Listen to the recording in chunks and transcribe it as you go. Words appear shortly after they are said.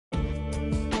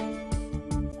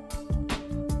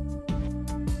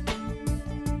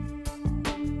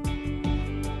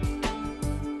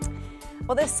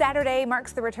Well, this Saturday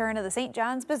marks the return of the St.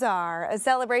 John's Bazaar, a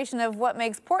celebration of what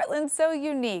makes Portland so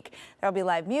unique. There'll be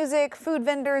live music, food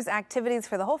vendors, activities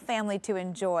for the whole family to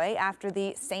enjoy after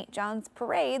the St. John's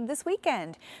Parade this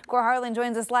weekend. Kohr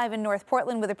joins us live in North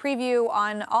Portland with a preview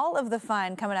on all of the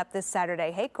fun coming up this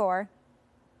Saturday. Hey, Kohr.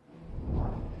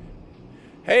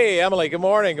 Hey, Emily, good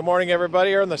morning. Good morning,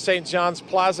 everybody. Here in the St. John's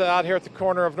Plaza out here at the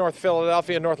corner of North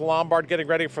Philadelphia and North Lombard, getting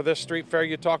ready for this street fair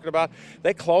you're talking about.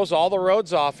 They close all the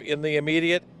roads off in the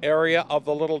immediate area of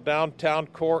the little downtown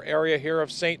core area here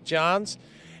of St. John's.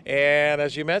 And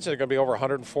as you mentioned, there are going to be over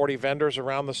 140 vendors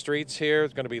around the streets here.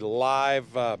 There's going to be live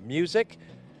music.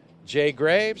 Jay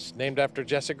Graves, named after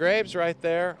Jessa Graves right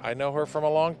there. I know her from a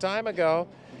long time ago.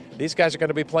 These guys are going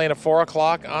to be playing at 4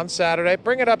 o'clock on Saturday.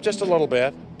 Bring it up just a little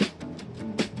bit.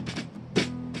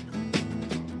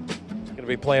 Going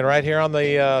to be playing right here on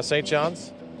the St.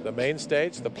 John's, the main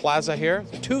stage, the plaza here.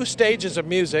 2 stages of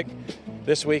music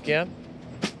this weekend.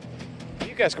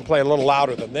 You guys can play a little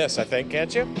louder than this, I think,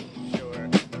 can't you? Sure.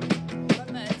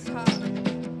 It's hot.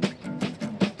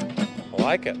 I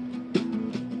like it.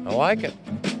 I like it.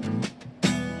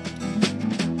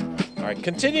 All right,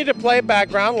 continue to play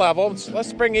background level.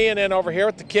 Let's bring Ian in over here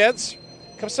with the kids.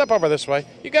 Come step over this way.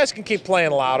 You guys can keep playing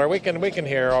louder. We can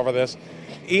hear over this.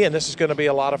 Ian, this is going to be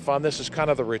a lot of fun. This is kind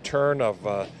of the return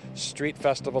of street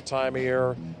festival time of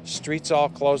year. Streets all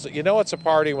closed. You know it's a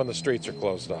party when the streets are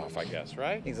closed off, I guess,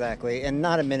 right? Exactly, and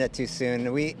not a minute too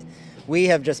soon. We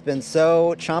have just been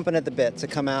so chomping at the bit to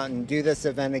come out and do this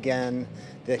event again.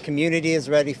 The community is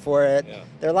ready for it. Yeah.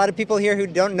 There are a lot of people here who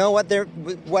don't know what they're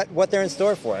in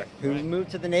store for, who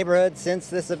moved to the neighborhood since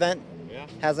this event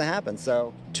hasn't happened.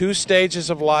 So 2 stages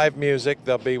of live music.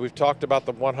 We've talked about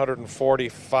the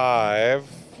 145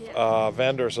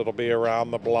 vendors that'll be around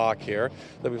the block here.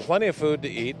 There'll be plenty of food to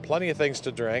eat, plenty of things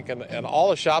to drink, and all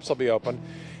the shops will be open.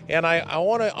 And I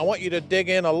want you to dig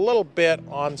in a little bit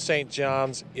on St.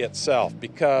 John's itself,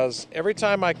 because every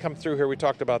time I come through here, we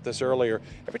talked about this earlier,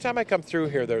 every time I come through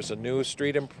here, there's a new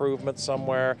street improvement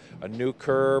somewhere, a new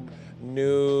curb,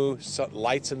 new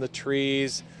lights in the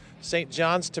trees. St.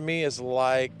 John's to me is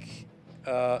like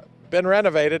been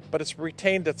renovated, but it's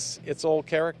retained its old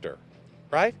character,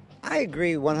 right? I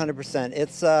agree 100%.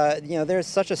 It's there's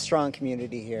such a strong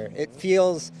community here. It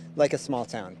feels like a small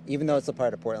town, even though it's a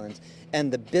part of Portland.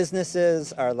 And the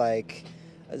businesses are like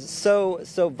so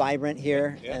vibrant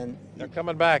here. Yeah, and they're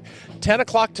coming back. 10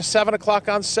 o'clock to 7 o'clock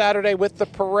on Saturday with the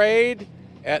parade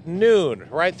at noon,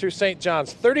 right through St.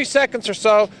 John's. 30 seconds or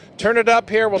so. Turn it up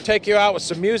here. We'll take you out with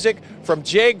some music from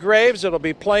Jay Graves. It'll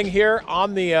be playing here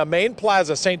on the main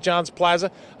plaza, St. John's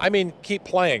Plaza. I mean, keep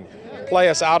playing. Play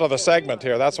us out of the segment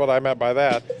here. That's what I meant by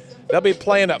that. They'll be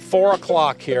playing at 4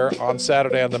 o'clock here on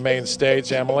Saturday on the main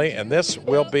stage, Emily, and this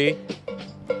will be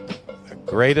the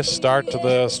greatest start to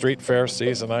the street fair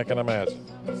season I can imagine.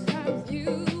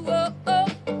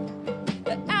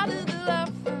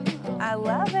 I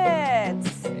love it.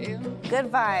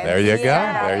 Good vibes. There you go.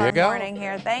 Yeah, there you go. Morning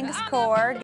here. Thanks, Kohr.